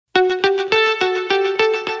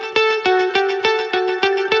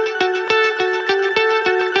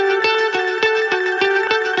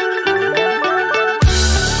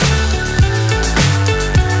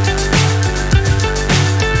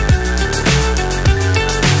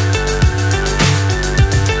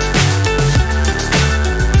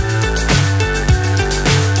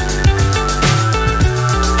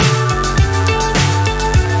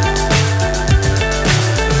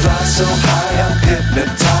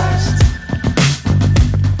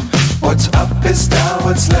up is down,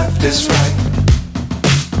 what's left is right.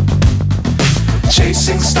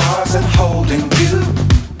 Chasing stars and holding you.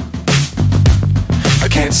 I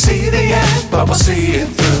can't see the end, but we'll see it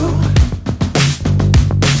through.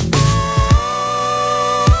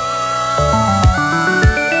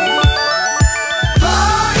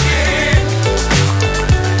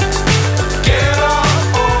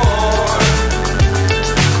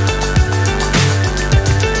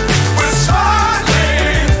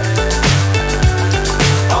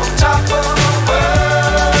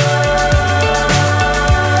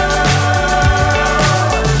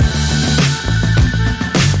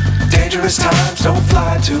 Times don't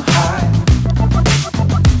fly too high.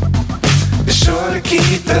 Be sure to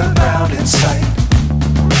keep the ground in sight.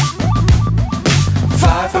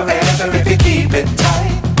 Fly forever if you keep it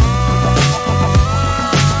tight.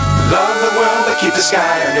 Love the world but keep the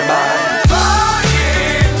sky on your mind.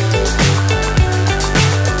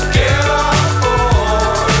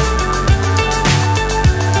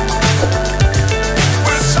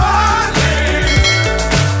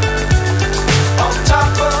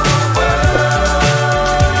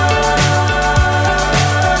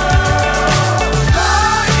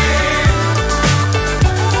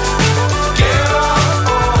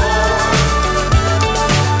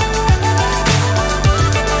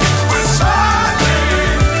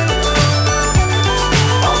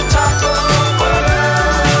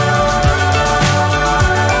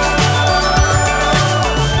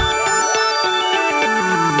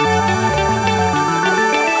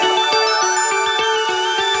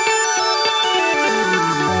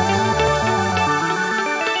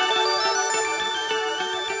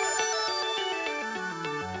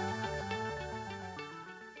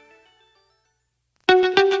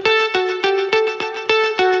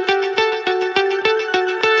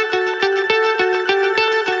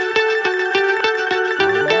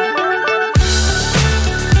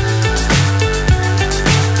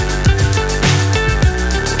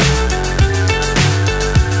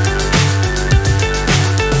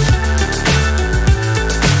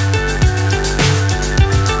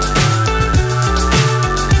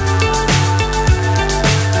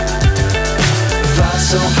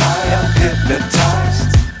 So high I'm hypnotized.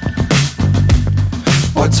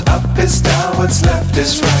 What's up is down, what's left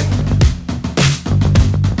is right.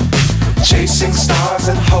 Chasing stars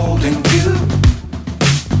and holding you.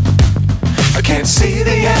 I can't see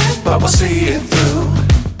the end, but we'll see it through.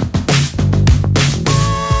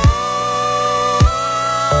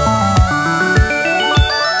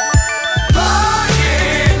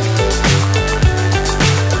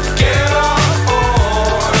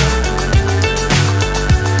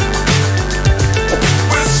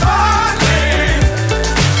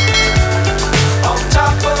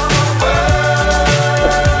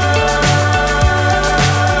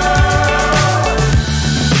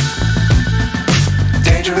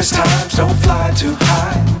 Times don't fly too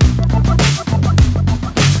high.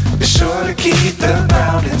 Be sure to keep the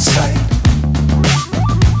ground in sight.